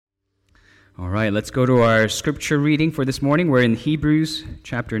All right, let's go to our scripture reading for this morning. We're in Hebrews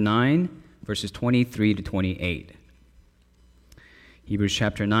chapter 9, verses 23 to 28. Hebrews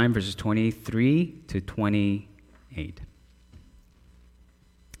chapter 9, verses 23 to 28.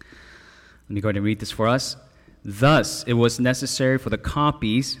 Let me go ahead and read this for us. Thus, it was necessary for the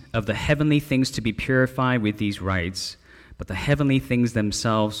copies of the heavenly things to be purified with these rites, but the heavenly things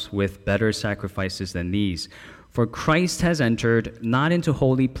themselves with better sacrifices than these. For Christ has entered not into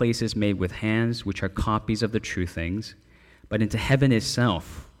holy places made with hands, which are copies of the true things, but into heaven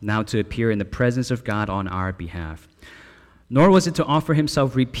itself, now to appear in the presence of God on our behalf. Nor was it to offer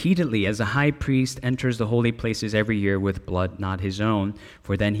himself repeatedly as a high priest enters the holy places every year with blood not his own,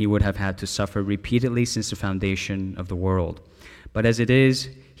 for then he would have had to suffer repeatedly since the foundation of the world. But as it is,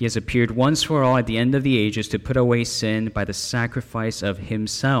 he has appeared once for all at the end of the ages to put away sin by the sacrifice of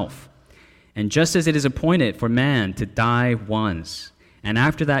himself. And just as it is appointed for man to die once, and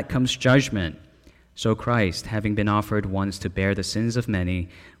after that comes judgment, so Christ, having been offered once to bear the sins of many,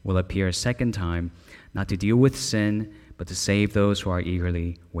 will appear a second time, not to deal with sin, but to save those who are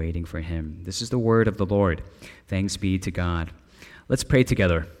eagerly waiting for him. This is the word of the Lord. Thanks be to God. Let's pray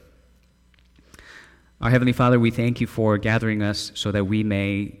together. Our Heavenly Father, we thank you for gathering us so that we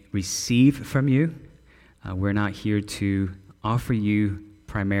may receive from you. We're not here to offer you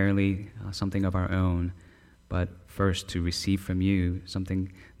primarily something of our own, but first to receive from you something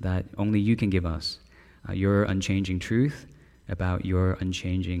that only you can give us, your unchanging truth about your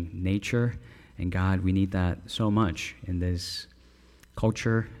unchanging nature. And God, we need that so much in this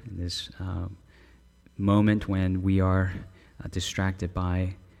culture, in this moment when we are distracted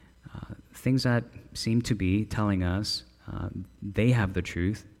by things that seem to be telling us they have the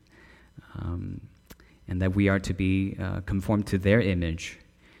truth, and that we are to be conformed to their image.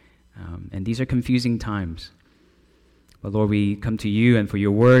 And these are confusing times. But Lord, we come to you and for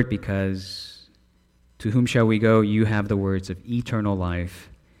your word, because to whom shall we go? You have the words of eternal life,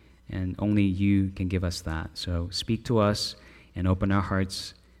 and only you can give us that. So speak to us and open our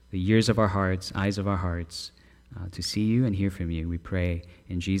hearts, the ears of our hearts, eyes of our hearts, to see you and hear from you. We pray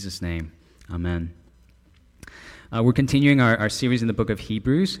in Jesus' name. Amen. We're continuing our series in the book of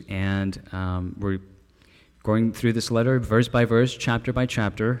Hebrews, and we're going through this letter verse by verse, chapter by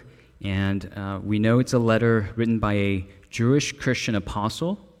chapter, and we know it's a letter written by a Jewish Christian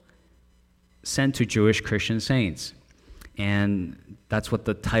apostle sent to Jewish Christian saints. And that's what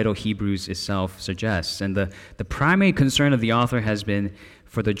the title Hebrews itself suggests. And the primary concern of the author has been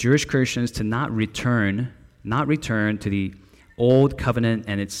for the Jewish Christians to not return to the old covenant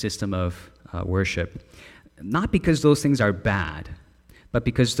and its system of worship. Not because those things are bad, but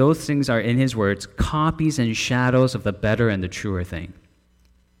because those things are, in his words, copies and shadows of the better and the truer thing.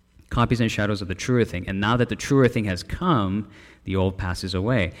 Copies and shadows of the truer thing. And now that the truer thing has come, the old passes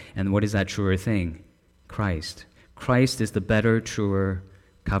away. And what is that truer thing? Christ. Christ is the better, truer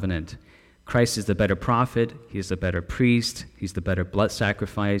covenant. Christ is the better prophet. He is the better priest. He's the better blood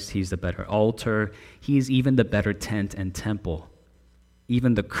sacrifice. He's the better altar. He is even the better tent and temple.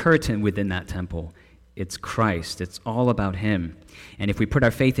 Even the curtain within that temple. It's Christ. It's all about him. And if we put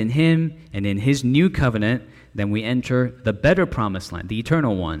our faith in him and in his new covenant, then we enter the better promised land, the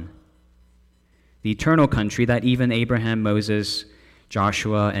eternal one. The eternal country that even Abraham, Moses,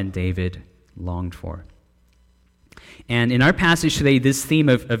 Joshua, and David longed for. And in our passage today, this theme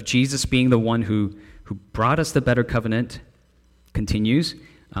of Jesus being the one who brought us the better covenant continues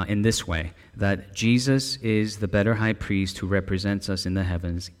in this way, that Jesus is the better high priest who represents us in the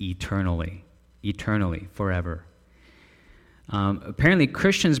heavens eternally, forever. Apparently,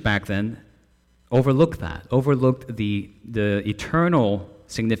 Christians back then overlooked the eternal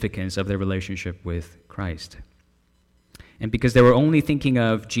significance of their relationship with Christ. And because they were only thinking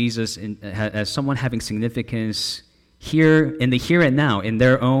of Jesus as someone having significance here in the here and now, in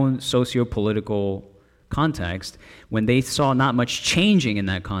their own socio-political context, when they saw not much changing in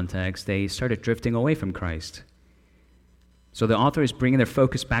that context, they started drifting away from Christ. So the author is bringing their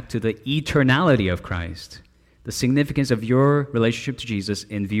focus back to the eternality of Christ, the significance of your relationship to Jesus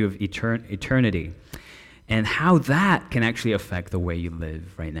in view of eternity, and how that can actually affect the way you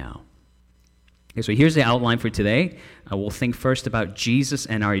live right now. Okay, so here's the outline for today. We'll think first about Jesus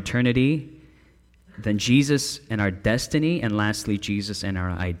and our eternity, then Jesus and our destiny, and lastly, Jesus and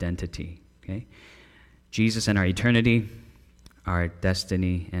our identity. Okay? Jesus and our eternity, our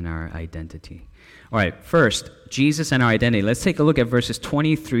destiny, and our identity. All right, first, Jesus and our identity. Let's take a look at verses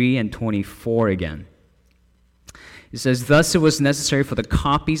 23 and 24 again. It says, "Thus it was necessary for the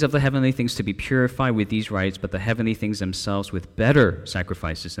copies of the heavenly things to be purified with these rites, but the heavenly things themselves with better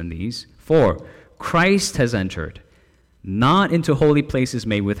sacrifices than these. For Christ has entered, not into holy places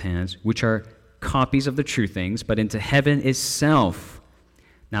made with hands, which are copies of the true things, but into heaven itself,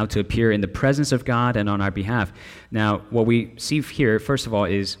 now to appear in the presence of God and on our behalf. Now, what we see here, first of all,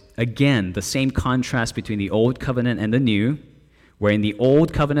 is, again, the same contrast between the Old Covenant and the New, where in the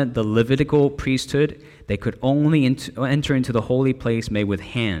Old Covenant, the Levitical priesthood, they could only enter into the holy place made with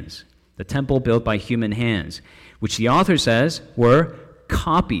hands, the temple built by human hands, which the author says were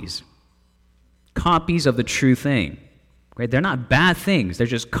copies of the true thing. Right? They're not bad things. They're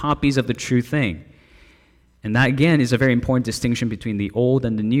just copies of the true thing. And that, again, is a very important distinction between the old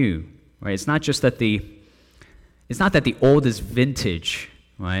and the new. Right? It's not that the old is vintage,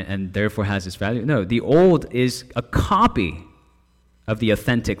 right, and therefore has its value. No, the old is a copy of the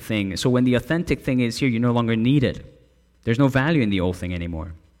authentic thing. So when the authentic thing is here, you no longer need it. There's no value in the old thing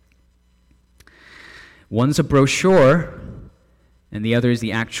anymore. One's a brochure, and the other is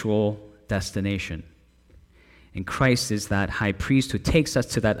the actual destination. And Christ is that high priest who takes us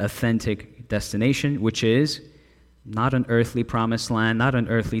to that authentic destination, which is not an earthly promised land, not an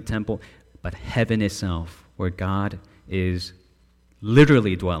earthly temple, but heaven itself, where God is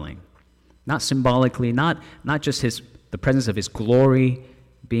literally dwelling. Not symbolically, not just the presence of his glory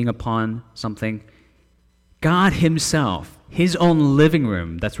being upon something. God himself, his own living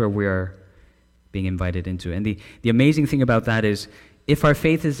room, that's where we are being invited into. And the amazing thing about that is, if our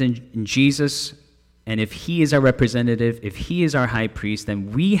faith is in Jesus, and if he is our representative, if he is our high priest,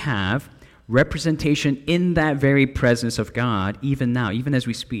 then we have representation in that very presence of God, even now, even as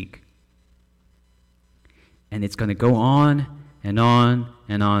we speak. And it's going to go on and on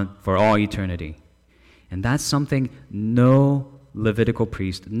and on for all eternity. And that's something no Levitical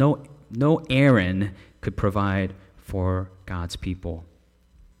priest, no Aaron could provide for God's people.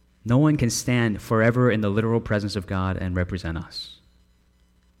 No one can stand forever in the literal presence of God and represent us.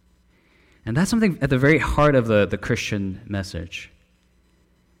 And that's something at the very heart of the Christian message.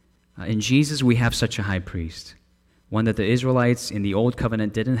 In Jesus, we have such a high priest, one that the Israelites in the Old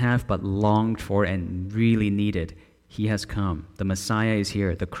Covenant didn't have, but longed for and really needed. He has come. The Messiah is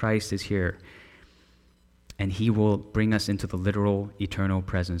here. The Christ is here. And he will bring us into the literal, eternal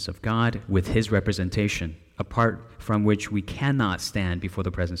presence of God with his representation, apart from which we cannot stand before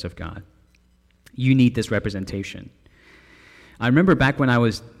the presence of God. You need this representation. I remember back when I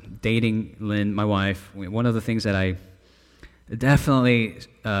was dating Lynn, my wife, one of the things that I definitely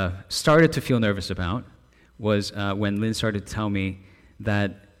started to feel nervous about was when Lynn started to tell me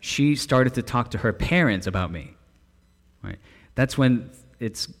that she started to talk to her parents about me. Right? That's when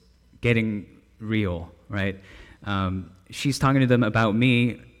it's getting real, right? She's talking to them about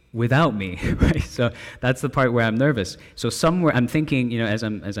me without me, right? So that's the part where I'm nervous. So somewhere I'm thinking, as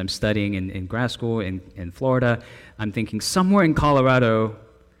I'm studying in grad school in Florida, I'm thinking somewhere in Colorado,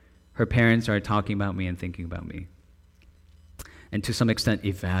 her parents are talking about me and thinking about me, and to some extent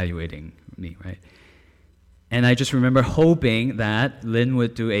evaluating me, right? And I just remember hoping that Lynn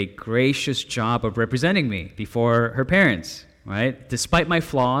would do a gracious job of representing me before her parents, right? Despite my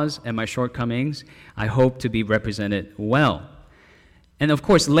flaws and my shortcomings, I hope to be represented well. And of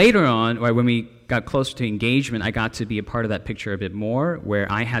course, later on, right, when we got closer to engagement, I got to be a part of that picture a bit more,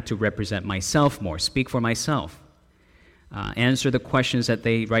 where I had to represent myself more, speak for myself, answer the questions that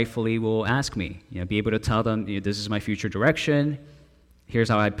they rightfully will ask me, be able to tell them, this is my future direction, here's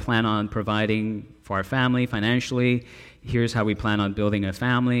how I plan on providing for our family financially, here's how we plan on building a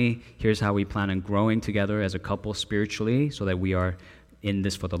family, here's how we plan on growing together as a couple spiritually so that we are in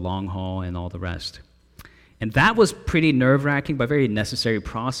this for the long haul and all the rest. And that was pretty nerve-wracking, but very necessary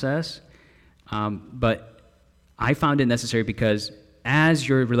process. But I found it necessary because as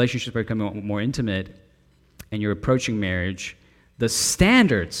your relationships become more intimate and you're approaching marriage, the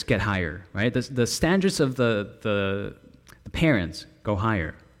standards get higher, right? The standards of the parents go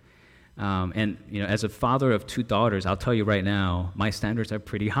higher. And as a father of 2 daughters, I'll tell you right now, my standards are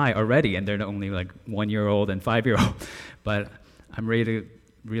pretty high already, and they're only like 1-year-old and 5-year-old. But I'm ready to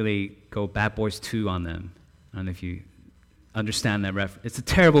really go Bad Boys 2 on them. I don't know if you understand that reference. It's a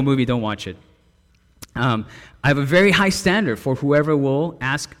terrible movie, don't watch it. I have a very high standard for whoever will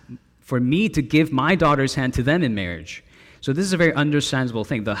ask for me to give my daughter's hand to them in marriage. So this is a very understandable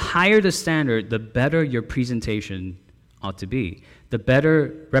thing. The higher the standard, the better your presentation ought to be. The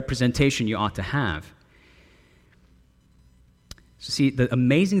better representation you ought to have. So see, the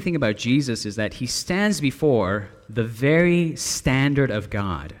amazing thing about Jesus is that he stands before the very standard of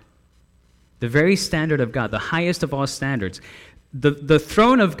God. The very standard of God, the highest of all standards. The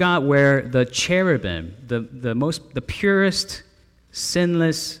throne of God where the cherubim, the purest,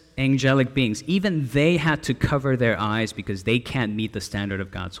 sinless, angelic beings, even they had to cover their eyes because they can't meet the standard of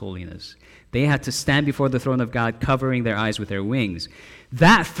God's holiness. They had to stand before the throne of God, covering their eyes with their wings.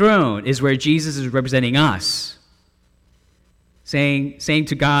 That throne is where Jesus is representing us, saying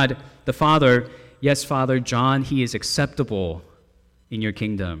to God the Father, yes, Father, John, he is acceptable in your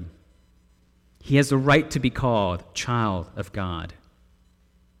kingdom. He has the right to be called child of God,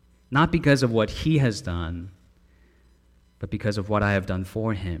 not because of what he has done, but because of what I have done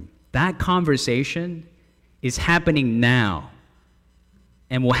for him. That conversation is happening now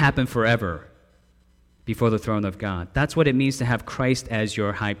and will happen forever before the throne of God. That's what it means to have Christ as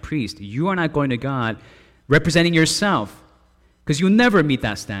your high priest. You are not going to God representing yourself, because you'll never meet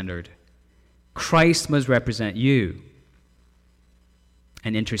that standard. Christ must represent you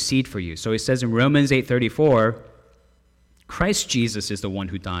and intercede for you. So it says in Romans 8:34, Christ Jesus is the one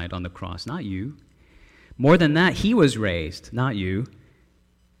who died on the cross, not you. More than that, he was raised, not you.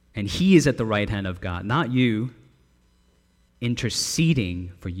 And he is at the right hand of God, not you,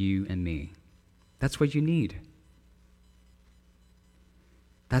 interceding for you and me. That's what you need.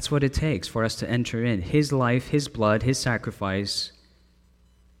 That's what it takes for us to enter in. His life, his blood, his sacrifice,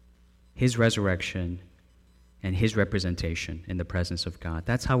 his resurrection, and his representation in the presence of God.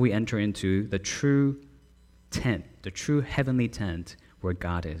 That's how we enter into the true tent, the true heavenly tent where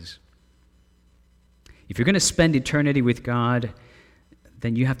God is. If you're going to spend eternity with God,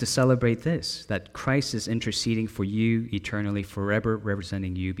 then you have to celebrate this, that Christ is interceding for you eternally, forever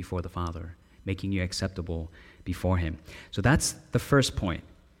representing you before the Father, making you acceptable before him. So that's the first point.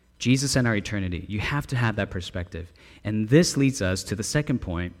 Jesus and our eternity. You have to have that perspective. And this leads us to the second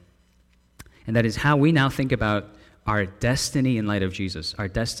point, and that is how we now think about our destiny in light of Jesus, our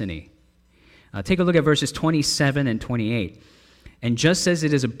destiny. Take a look at verses 27 and 28. And just as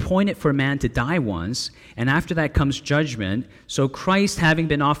it is appointed for man to die once, and after that comes judgment, so Christ, having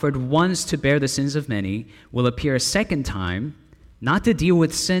been offered once to bear the sins of many, will appear a second time, not to deal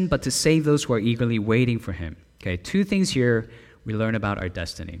with sin, but to save those who are eagerly waiting for him. Okay, two things here we learn about our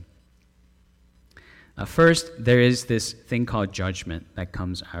destiny. First, there is this thing called judgment that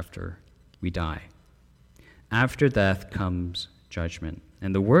comes after we die. After death comes judgment.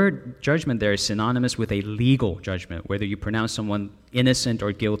 And the word judgment there is synonymous with a legal judgment, whether you pronounce someone innocent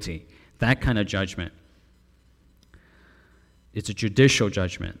or guilty, that kind of judgment. It's a judicial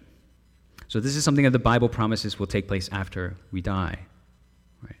judgment. So this is something that the Bible promises will take place after we die.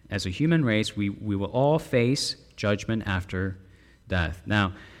 Right? As a human race, we will all face judgment after death.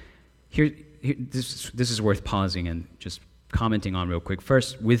 Now, this is worth pausing and just commenting on real quick.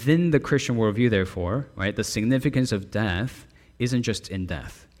 First, within the Christian worldview, therefore, right, the significance of death isn't just in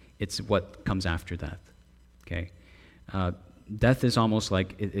death. It's what comes after death. Okay, death is almost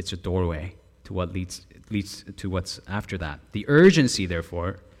like it's a doorway to what leads to what's after that. The urgency,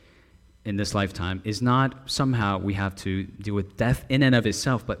 therefore, in this lifetime is not somehow we have to deal with death in and of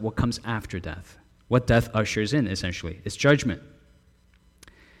itself, but what comes after death. What death ushers in, essentially, is judgment.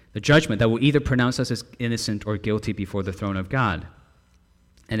 The judgment that will either pronounce us as innocent or guilty before the throne of God.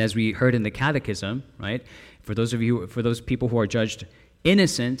 And as we heard in the Catechism, right, for those people who are judged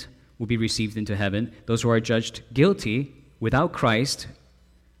innocent will be received into heaven. Those who are judged guilty without Christ,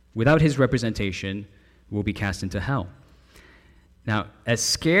 without his representation, will be cast into hell. Now, as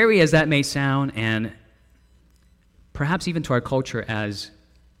scary as that may sound, and perhaps even to our culture as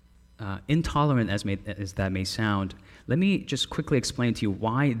intolerant as that may sound, let me just quickly explain to you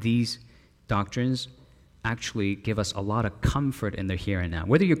why these doctrines actually give us a lot of comfort in the here and now.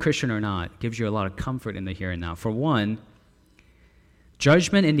 Whether you're Christian or not, it gives you a lot of comfort in the here and now. For one,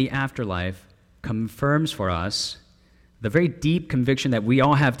 judgment in the afterlife confirms for us the very deep conviction that we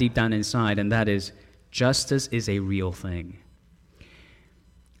all have deep down inside, and that is justice is a real thing.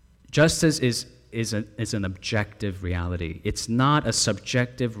 Justice is an objective reality. It's not a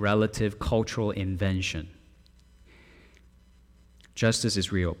subjective, relative, cultural invention. Justice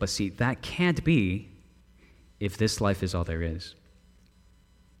is real. But see, that can't be if this life is all there is.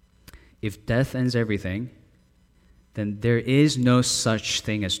 If death ends everything, then there is no such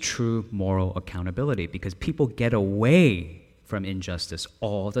thing as true moral accountability, because people get away from injustice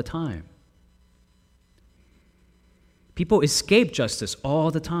all the time. People escape justice all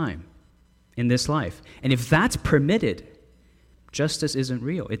the time in this life. And if that's permitted, justice isn't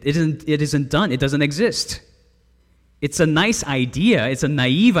real. It isn't done. It doesn't exist. It's a nice idea. It's a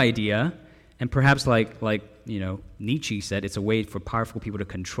naive idea. And perhaps like Nietzsche said, it's a way for powerful people to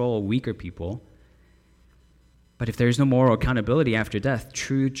control weaker people. But if there is no moral accountability after death,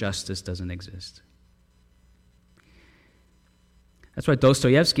 true justice doesn't exist. That's why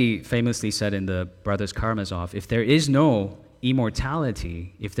Dostoevsky famously said in the Brothers Karamazov, if there is no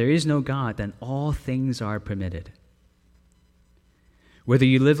immortality, if there is no God, then all things are permitted. Whether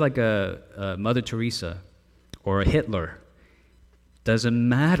you live like a Mother Teresa or a Hitler, doesn't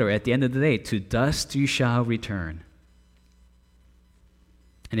matter. At the end of the day, to dust you shall return.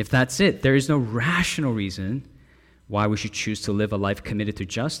 And if that's it, there is no rational reason why we should choose to live a life committed to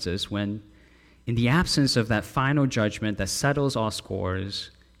justice when, in the absence of that final judgment that settles all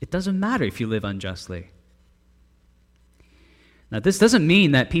scores, it doesn't matter if you live unjustly. Now, this doesn't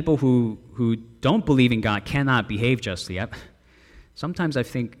mean that people who don't believe in God cannot behave justly. Sometimes I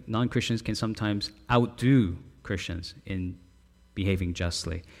think non-Christians can sometimes outdo Christians in behaving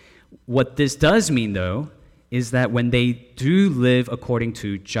justly. What this does mean, though, is that when they do live according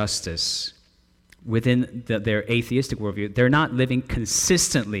to justice within their atheistic worldview, they're not living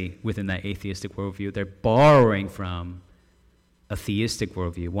consistently within that atheistic worldview. They're borrowing from a theistic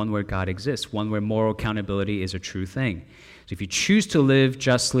worldview, one where God exists, one where moral accountability is a true thing. So if you choose to live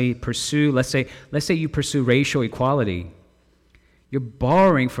justly, let's say you pursue racial equality, you're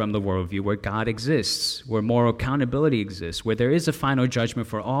borrowing from the worldview where God exists, where moral accountability exists, where there is a final judgment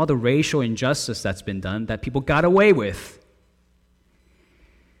for all the racial injustice that's been done that people got away with.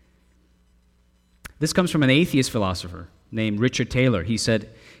 This comes from an atheist philosopher named Richard Taylor. He said,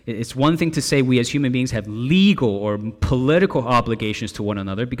 it's one thing to say we as human beings have legal or political obligations to one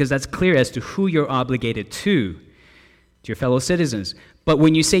another because that's clear as to who you're obligated to your fellow citizens. But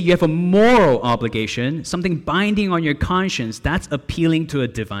when you say you have a moral obligation, something binding on your conscience, that's appealing to a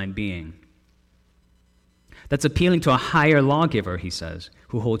divine being. That's appealing to a higher lawgiver, he says,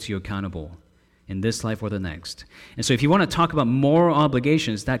 who holds you accountable in this life or the next. And so if you want to talk about moral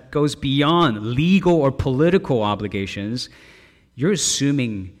obligations that goes beyond legal or political obligations, you're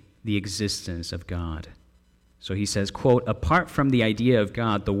assuming the existence of God. So he says, quote, apart from the idea of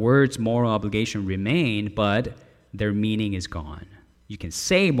God, the words moral obligation remain, but their meaning is gone. You can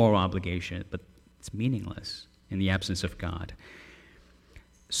say moral obligation, but it's meaningless in the absence of God.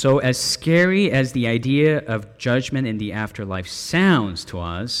 So as scary as the idea of judgment in the afterlife sounds to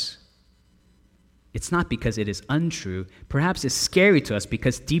us, it's not because it is untrue. Perhaps it's scary to us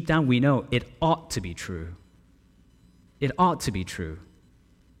because deep down we know it ought to be true. It ought to be true.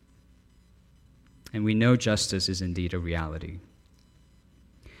 And we know justice is indeed a reality.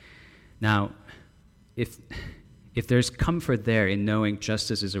 Now, if there's comfort there in knowing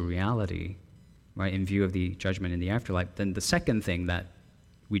justice is a reality, right, in view of the judgment in the afterlife, then the second thing that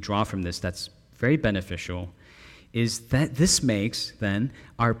we draw from this that's very beneficial is that this makes, then,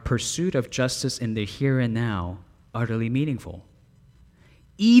 our pursuit of justice in the here and now utterly meaningful.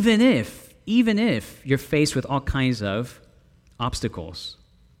 Even if you're faced with all kinds of obstacles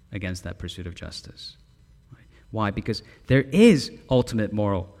against that pursuit of justice. Right? Why? Because there is ultimate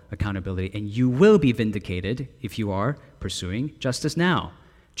moral accountability, and you will be vindicated if you are pursuing justice now.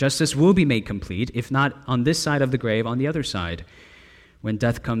 Justice will be made complete, if not on this side of the grave, on the other side, when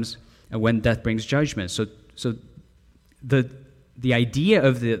death comes, when death brings judgment. So the idea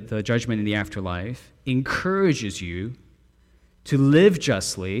of the judgment in the afterlife encourages you to live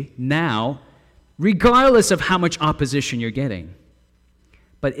justly now, regardless of how much opposition you're getting.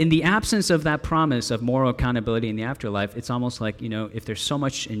 But in the absence of that promise of moral accountability in the afterlife, it's almost like, if there's so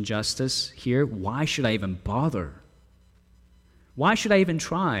much injustice here, why should I even bother? Why should I even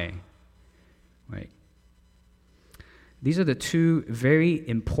try? Right? These are the two very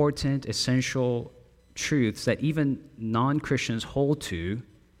important, essential truths that even non-Christians hold to,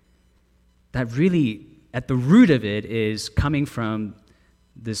 that really, at the root of it, is coming from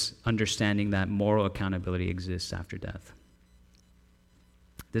this understanding that moral accountability exists after death.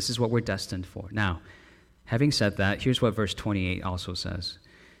 This is what we're destined for. Now, having said that, here's what verse 28 also says.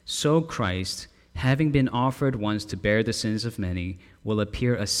 So Christ, having been offered once to bear the sins of many, will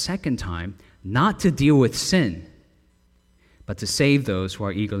appear a second time, not to deal with sin, but to save those who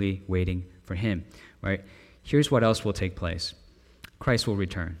are eagerly waiting for him. Right? Here's what else will take place. Christ will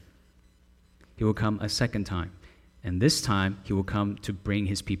return. He will come a second time. And this time, he will come to bring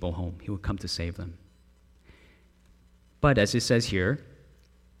his people home. He will come to save them. But as it says here,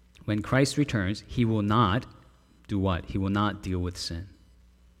 when Christ returns, he will not do what? He will not deal with sin.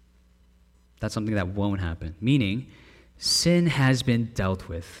 That's something that won't happen. Meaning, sin has been dealt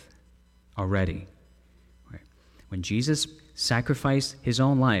with already. Right? When Jesus sacrificed his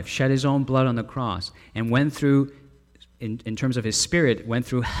own life, shed his own blood on the cross, and went through, in terms of his spirit, went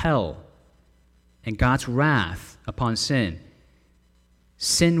through hell and God's wrath upon sin,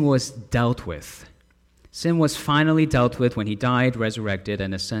 sin was dealt with. Sin was finally dealt with when he died, resurrected,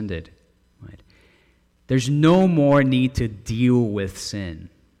 and ascended. Right? There's no more need to deal with sin.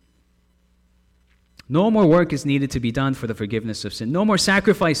 No more work is needed to be done for the forgiveness of sin. No more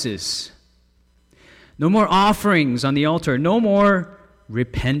sacrifices. No more offerings on the altar. No more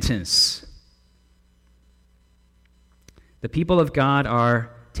repentance. The people of God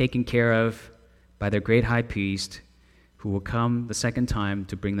are taken care of by their great high priest, who will come the second time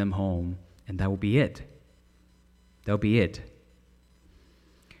to bring them home, and that will be it. That'll be it.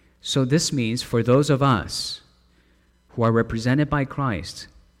 So this means for those of us who are represented by Christ,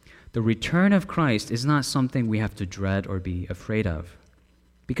 the return of Christ is not something we have to dread or be afraid of,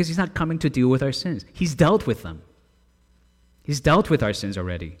 because he's not coming to deal with our sins. He's dealt with them. He's dealt with our sins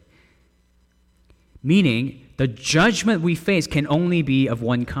already. Meaning, the judgment we face can only be of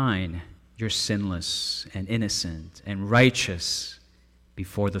one kind. You're sinless and innocent and righteous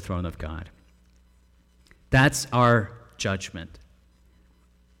before the throne of God. That's our judgment.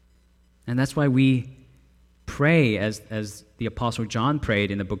 And that's why we pray as the Apostle John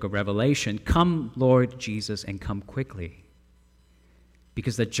prayed in the book of Revelation, "Come, Lord Jesus, and come quickly."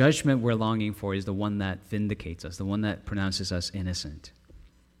 Because the judgment we're longing for is the one that vindicates us, the one that pronounces us innocent.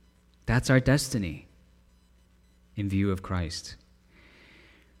 That's our destiny in view of Christ.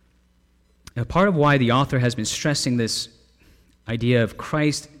 A part of why the author has been stressing this idea of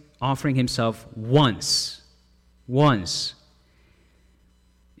Christ offering himself once,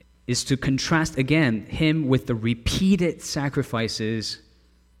 is to contrast again him with the repeated sacrifices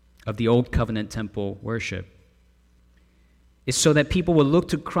of the Old Covenant temple worship. It's so that people will look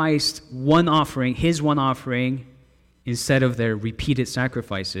to Christ, his one offering, instead of their repeated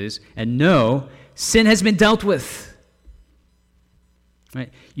sacrifices, and know sin has been dealt with.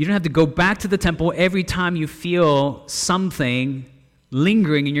 Right? You don't have to go back to the temple every time you feel something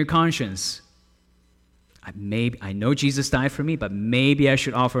lingering in your conscience. I know Jesus died for me, but maybe I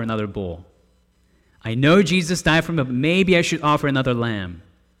should offer another bull. I know Jesus died for me, but maybe I should offer another lamb.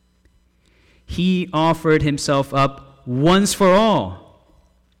 He offered himself up once for all.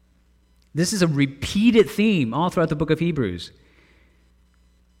 This is a repeated theme all throughout the book of Hebrews.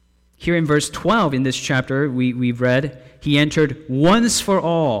 Here in verse 12 in this chapter, we've read, he entered once for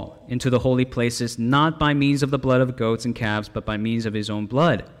all into the holy places, not by means of the blood of goats and calves, but by means of his own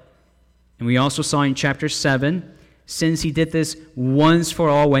blood. And we also saw in chapter 7, since he did this once for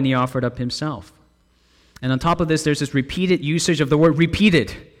all when he offered up himself. And on top of this, there's this repeated usage of the word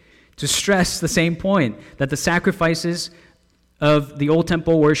repeated to stress the same point, that the sacrifices of the old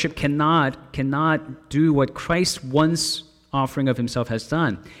temple worship cannot do what Christ's once offering of himself has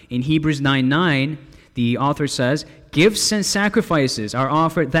done. In Hebrews 9:9, the author says, "Gifts and sacrifices are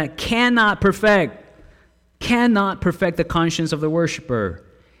offered that cannot perfect the conscience of the worshiper."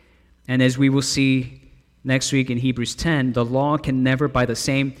 And as we will see next week in Hebrews 10, the law can never, by the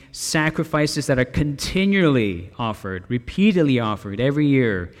same sacrifices that are continually offered, repeatedly offered every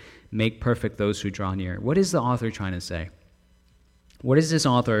year, make perfect those who draw near. What is the author trying to say? What is this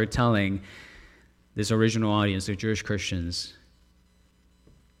author telling this original audience, the Jewish Christians?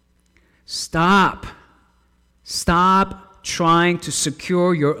 Stop trying to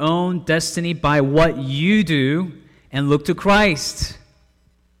secure your own destiny by what you do and look to Christ.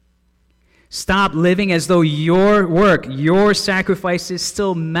 Stop living as though your work, your sacrifices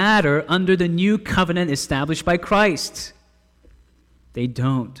still matter under the new covenant established by Christ. They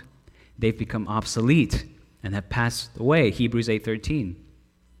don't. They've become obsolete and have passed away. Hebrews 8:13.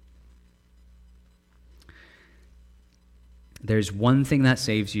 There's one thing that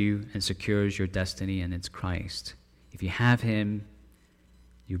saves you and secures your destiny, and it's Christ. If you have him,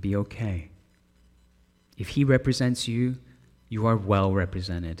 you'll be okay. If he represents you, you are well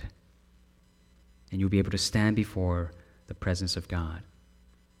represented. And you'll be able to stand before the presence of God.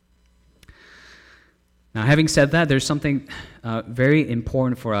 Now, having said that, there's something very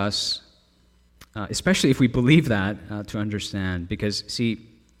important for us, especially if we believe that, to understand. Because, see,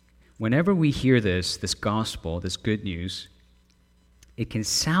 whenever we hear this gospel, this good news, it can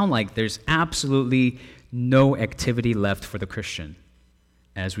sound like there's absolutely no activity left for the Christian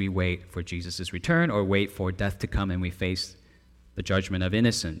as we wait for Jesus' return or wait for death to come and we face the judgment of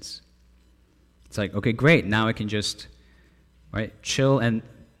innocence. It's like, okay, great, now I can just chill and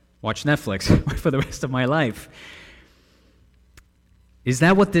watch Netflix for the rest of my life. Is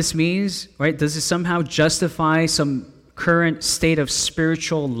that what this means? Right? Does it somehow justify some current state of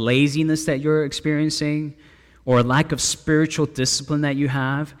spiritual laziness that you're experiencing or a lack of spiritual discipline that you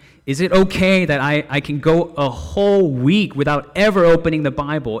have? Is it okay that I can go a whole week without ever opening the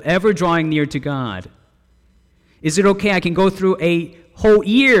Bible, ever drawing near to God? Is it okay I can go through a whole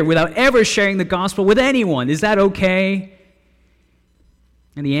year without ever sharing the gospel with anyone? Is that okay?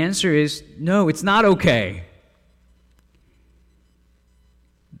 And the answer is no, it's not okay.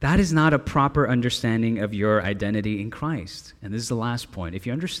 That is not a proper understanding of your identity in Christ. And this is the last point. If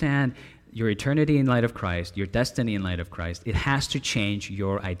you understand your eternity in light of Christ, your destiny in light of Christ, it has to change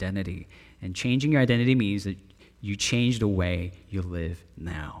your identity. And changing your identity means that you change the way you live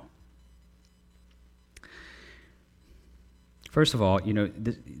now. First of all,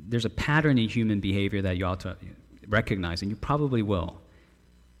 there's a pattern in human behavior that you ought to recognize, and you probably will.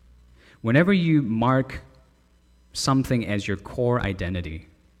 Whenever you mark something as your core identity,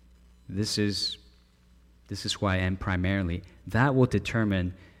 this is who I am primarily, that will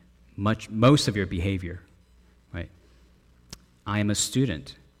determine most of your behavior, right? I am a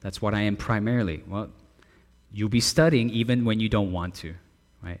student. That's what I am primarily. Well, you'll be studying even when you don't want to,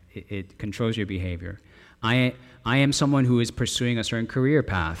 right? It controls your behavior. I am someone who is pursuing a certain career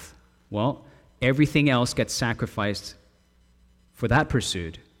path. Well, everything else gets sacrificed for that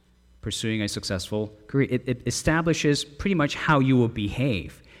pursuit, pursuing a successful career. It establishes pretty much how you will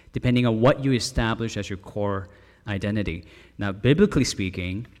behave, depending on what you establish as your core identity. Now, biblically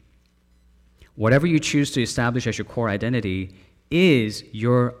speaking, whatever you choose to establish as your core identity is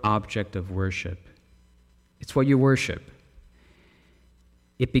your object of worship. It's what you worship.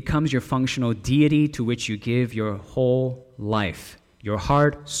 It becomes your functional deity to which you give your whole life, your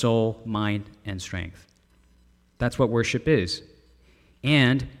heart, soul, mind, and strength. That's what worship is.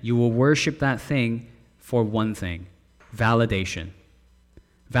 And you will worship that thing for one thing: validation.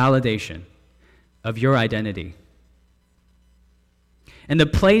 Validation of your identity. And the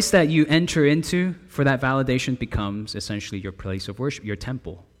place that you enter into for that validation becomes essentially your place of worship, your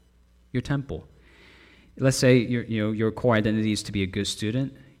temple. Your temple. Let's say your core identity is to be a good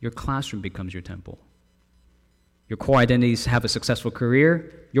student. Your classroom becomes your temple. Your core identity is to have a successful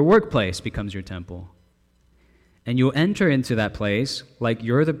career. Your workplace becomes your temple. And you'll enter into that place like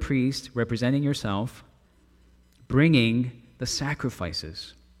you're the priest representing yourself, bringing the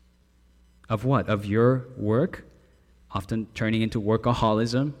sacrifices of what? Of your work, often turning into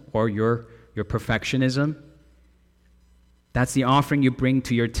workaholism or your perfectionism. That's the offering you bring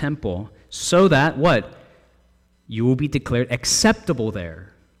to your temple so that what? You will be declared acceptable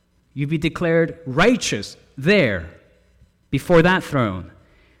there. You'll be declared righteous there before that throne.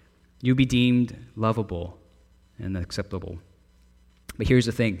 You'll be deemed lovable and acceptable. But here's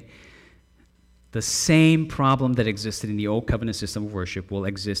the thing. The same problem that existed in the old covenant system of worship will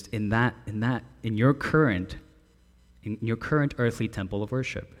exist in your current earthly temple of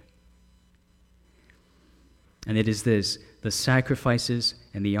worship. And it is this: the sacrifices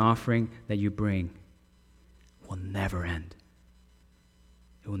and the offering that you bring will never end.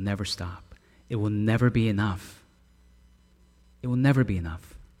 It will never stop. It will never be enough. It will never be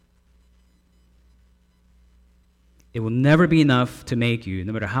enough. It will never be enough to make you,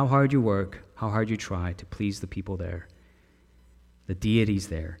 no matter how hard you work, how hard you try to please the people there, the deities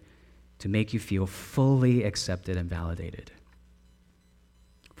there, to make you feel fully accepted and validated.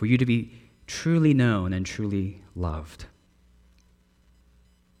 For you to be truly known and truly loved.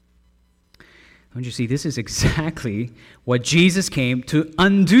 Don't you see, this is exactly what Jesus came to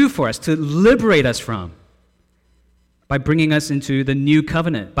undo for us, to liberate us from, by bringing us into the new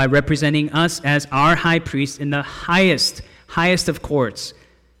covenant, by representing us as our high priest in the highest of courts,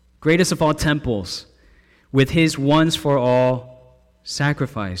 greatest of all temples, with his once for all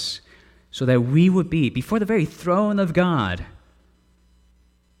sacrifice, so that we would be, before the very throne of God,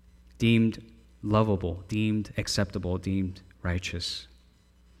 deemed lovable, deemed acceptable, deemed righteous.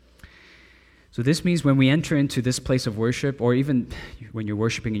 So this means when we enter into this place of worship, or even when you're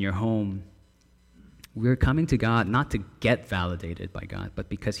worshiping in your home, we're coming to God not to get validated by God, but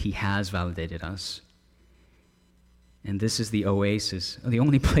because he has validated us. And this is the oasis, the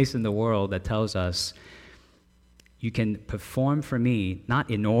only place in the world that tells us, you can perform for me, not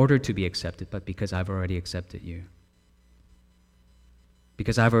in order to be accepted, but because I've already accepted you.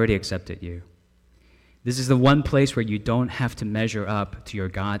 Because I've already accepted you. This is the one place where you don't have to measure up to your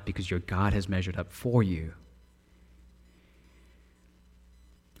God, because your God has measured up for you.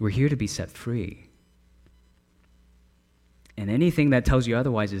 We're here to be set free. And anything that tells you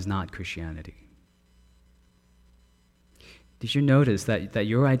otherwise is not Christianity. Did you notice that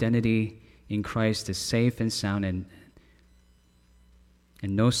your identity in Christ is safe and sound, and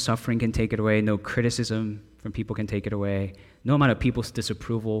no suffering can take it away, no criticism from people can take it away, no amount of people's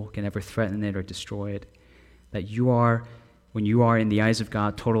disapproval can ever threaten it or destroy it? That you are, when you are in the eyes of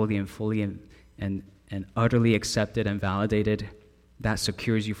God, totally and fully and utterly accepted and validated, that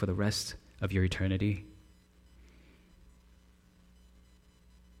secures you for the rest of your eternity.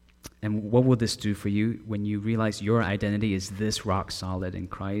 And what will this do for you when you realize your identity is this rock solid in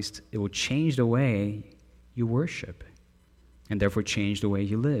Christ? It will change the way you worship, and therefore change the way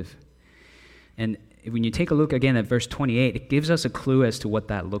you live. And when you take a look again at verse 28, it gives us a clue as to what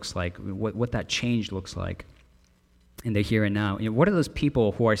that looks like, what that change looks like in the here and now. What are those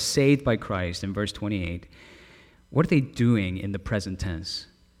people who are saved by Christ in verse 28? What are they doing in the present tense?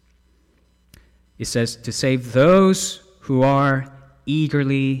 It says to save those who are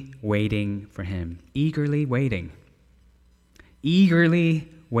eagerly waiting for him. Eagerly waiting. Eagerly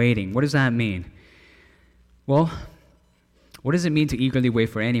waiting. What does that mean? Well, what does it mean to eagerly wait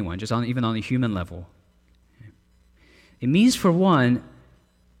for anyone, even on a human level? It means, for one,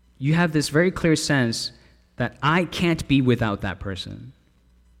 you have this very clear sense that I can't be without that person.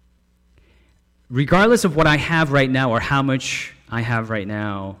 Regardless of what I have right now or how much I have right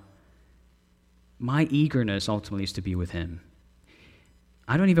now, my eagerness ultimately is to be with him.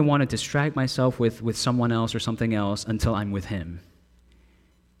 I don't even want to distract myself with someone else or something else until I'm with him.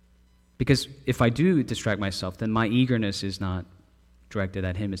 Because if I do distract myself, then my eagerness is not directed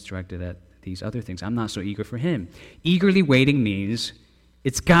at him, it's directed at these other things. I'm not so eager for him. Eagerly waiting means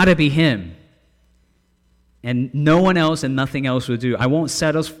it's got to be him. And no one else and nothing else will do. I won't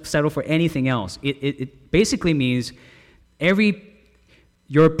settle for anything else. It basically means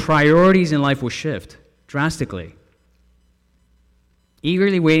your priorities in life will shift drastically.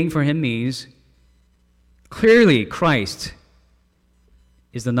 Eagerly waiting for him means clearly Christ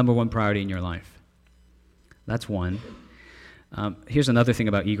is the number one priority in your life. That's one. Here's another thing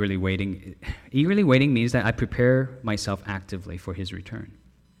about eagerly waiting. Eagerly waiting means that I prepare myself actively for his return.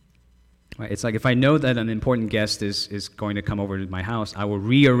 Right? It's like if I know that an important guest is going to come over to my house, I will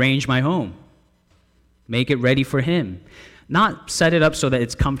rearrange my home, make it ready for him. Not set it up so that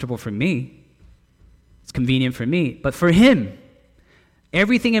it's comfortable for me, it's convenient for me, but for him.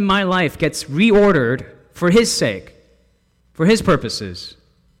 Everything in my life gets reordered for his sake, for his purposes.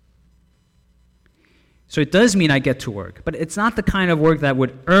 So it does mean I get to work, but it's not the kind of work that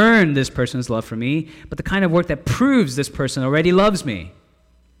would earn this person's love for me, but the kind of work that proves this person already loves me.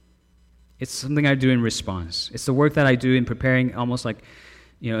 It's something I do in response. It's the work that I do in preparing, almost like,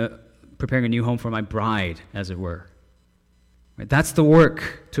 preparing a new home for my bride, as it were. Right? That's the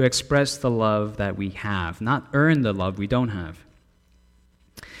work to express the love that we have, not earn the love we don't have.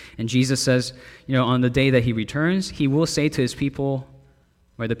 And Jesus says, on the day that he returns, he will say to his people,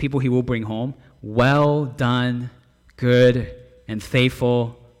 or the people he will bring home, "Well done, good and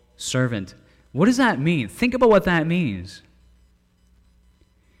faithful servant." What does that mean? Think about what that means.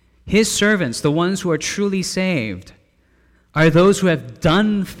 His servants, the ones who are truly saved, are those who have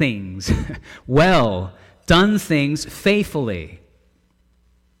done things well, done things faithfully.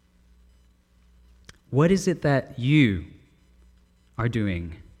 What is it that you are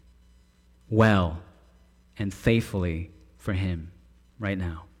doing well and faithfully for him right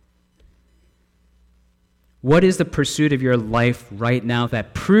now? What is the pursuit of your life right now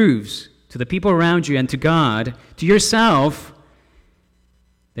that proves to the people around you and to God, to yourself,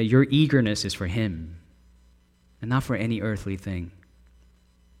 that your eagerness is for him and not for any earthly thing?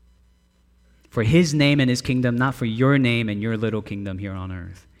 For his name and his kingdom, not for your name and your little kingdom here on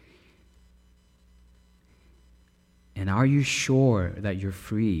earth. And are you sure that you're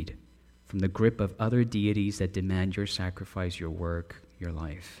freed from the grip of other deities that demand your sacrifice, your work, your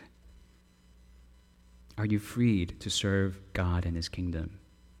life? Are you freed to serve God and his kingdom?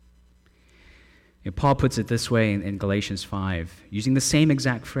 Paul puts it this way in Galatians 5, using the same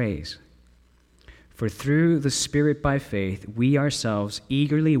exact phrase. "For through the Spirit by faith, we ourselves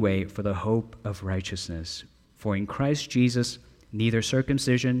eagerly wait for the hope of righteousness. For in Christ Jesus, neither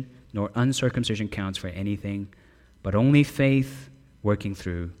circumcision nor uncircumcision counts for anything, but only faith working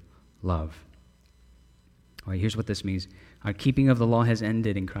through love." All right, here's what this means. Our keeping of the law has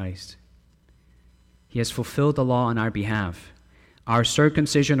ended in Christ. He has fulfilled the law on our behalf. Our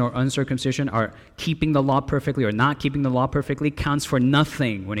circumcision or uncircumcision, our keeping the law perfectly or not keeping the law perfectly, counts for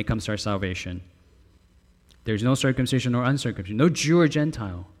nothing when it comes to our salvation. There's no circumcision or uncircumcision, no Jew or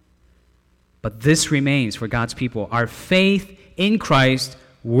Gentile. But this remains for God's people, our faith in Christ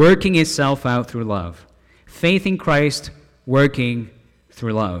working itself out through love. Faith in Christ working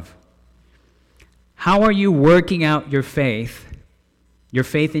through love. How are you working out your faith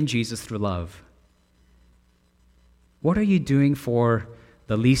in Jesus through love? What are you doing for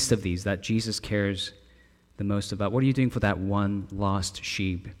the least of these that Jesus cares the most about? What are you doing for that one lost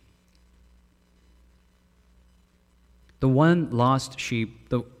sheep? The one lost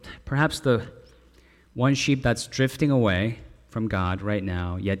sheep, perhaps the one sheep that's drifting away from God right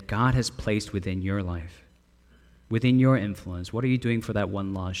now, yet God has placed within your life, within your influence. What are you doing for that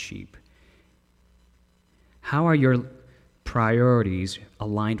one lost sheep? How are your priorities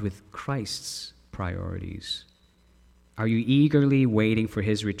aligned with Christ's priorities? Are you eagerly waiting for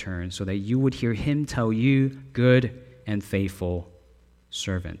his return so that you would hear him tell you, good and faithful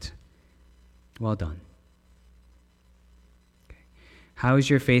servant, well done? Okay. How is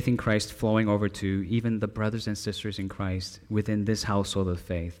your faith in Christ flowing over to even the brothers and sisters in Christ within this household of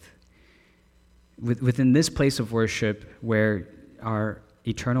faith? Within this place of worship where our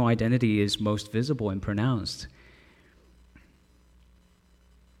eternal identity is most visible and pronounced?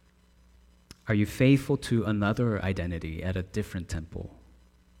 Are you faithful to another identity at a different temple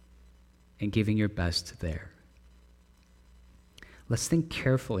and giving your best there? Let's think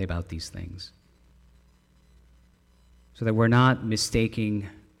carefully about these things so that we're not mistaking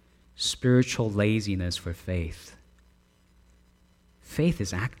spiritual laziness for faith. Faith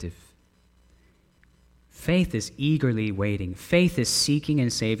is active. Faith is eagerly waiting. Faith is seeking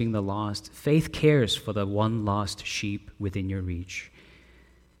and saving the lost. Faith cares for the one lost sheep within your reach.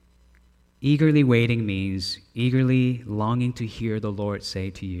 Eagerly waiting means eagerly longing to hear the Lord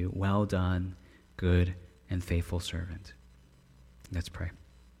say to you, well done, good and faithful servant. Let's pray.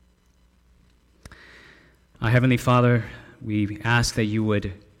 Our Heavenly Father, we ask that you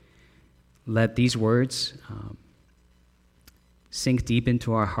would let these words sink deep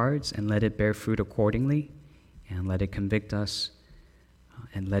into our hearts and let it bear fruit accordingly, and let it convict us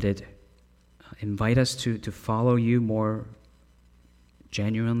and let it invite us to follow you more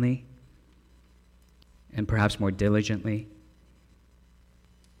genuinely and perhaps more diligently.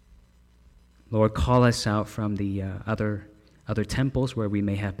 Lord, call us out from the other temples where we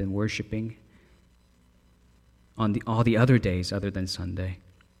may have been worshiping on all the other days other than Sunday,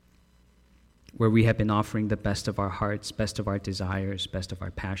 where we have been offering the best of our hearts, best of our desires, best of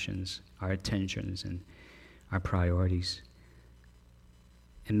our passions, our attentions, and our priorities.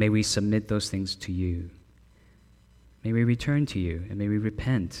 And may we submit those things to you. May we return to you, and may we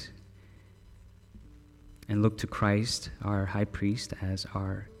repent and look to Christ, our high priest, as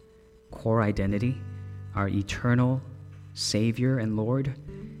our core identity, our eternal Savior and Lord,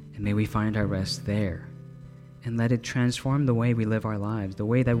 and may we find our rest there. And let it transform the way we live our lives, the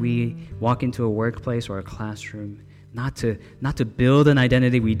way that we walk into a workplace or a classroom, not to build an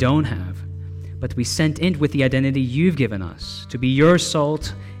identity we don't have, but to be sent in with the identity you've given us, to be your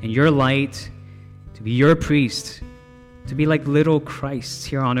salt and your light, to be your priest, to be like little Christs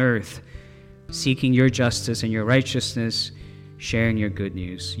here on earth, seeking your justice and your righteousness, sharing your good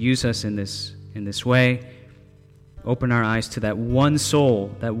news. Use us in this way. Open our eyes to that one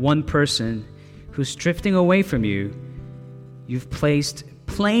soul, that one person who's drifting away from you, you've placed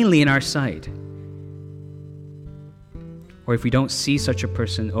plainly in our sight. Or if we don't see such a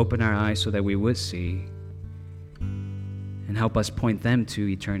person, open our eyes so that we would see, and help us point them to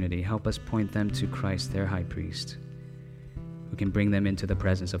eternity. Help us point them to Christ, their high priest, who can bring them into the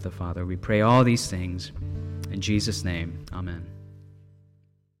presence of the Father. We pray all these things in Jesus' name. Amen.